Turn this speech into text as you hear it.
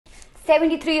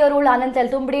73-year-old Anand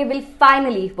Teltumbde will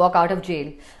finally walk out of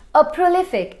jail. A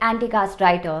prolific anti-caste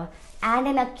writer and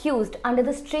an accused under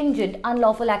the stringent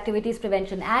Unlawful Activities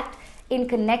Prevention Act in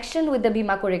connection with the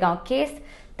Bhima Koregaon case,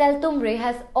 Teltumbde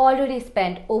has already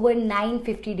spent over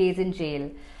 950 days in jail.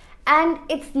 And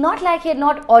it's not like he had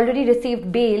not already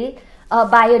received bail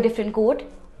by a different court.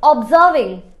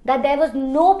 Observing that there was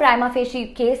no prima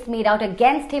facie case made out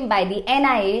against him by the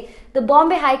NIA, the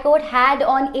Bombay High Court had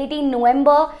on 18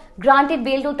 November granted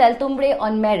bail to Teltumbde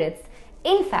on merits.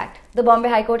 In fact, the Bombay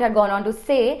High Court had gone on to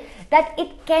say that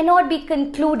it cannot be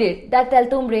concluded that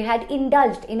Teltumbde had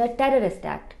indulged in a terrorist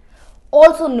act.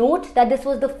 Also note that this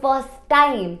was the first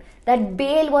time that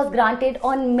bail was granted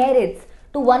on merits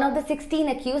to one of the 16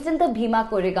 accused in the Bhima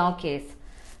Koregaon case.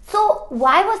 So,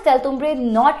 why was Teltumbde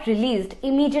not released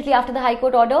immediately after the High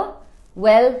Court order?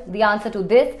 Well, the answer to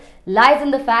this lies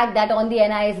in the fact that on the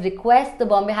NIA's request, the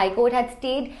Bombay High Court had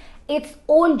stayed its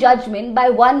own judgment by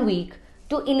 1 week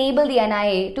to enable the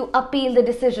NIA to appeal the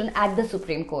decision at the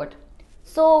Supreme Court.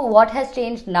 So, what has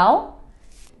changed now?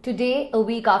 Today, a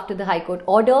week after the High Court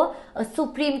order, a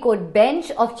Supreme Court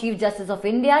bench of Chief Justice of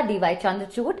India, D.Y.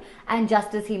 Chandrachud, and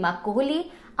Justice Bhima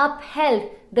Koregaon upheld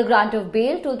the grant of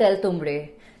bail to Teltumbde.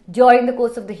 During the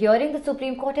course of the hearing, the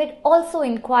Supreme Court had also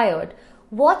inquired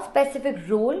what specific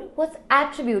role was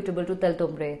attributable to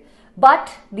Teltumbde.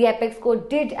 But the Apex Court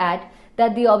did add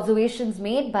that the observations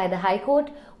made by the High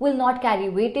Court will not carry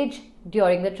weightage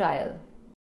during the trial.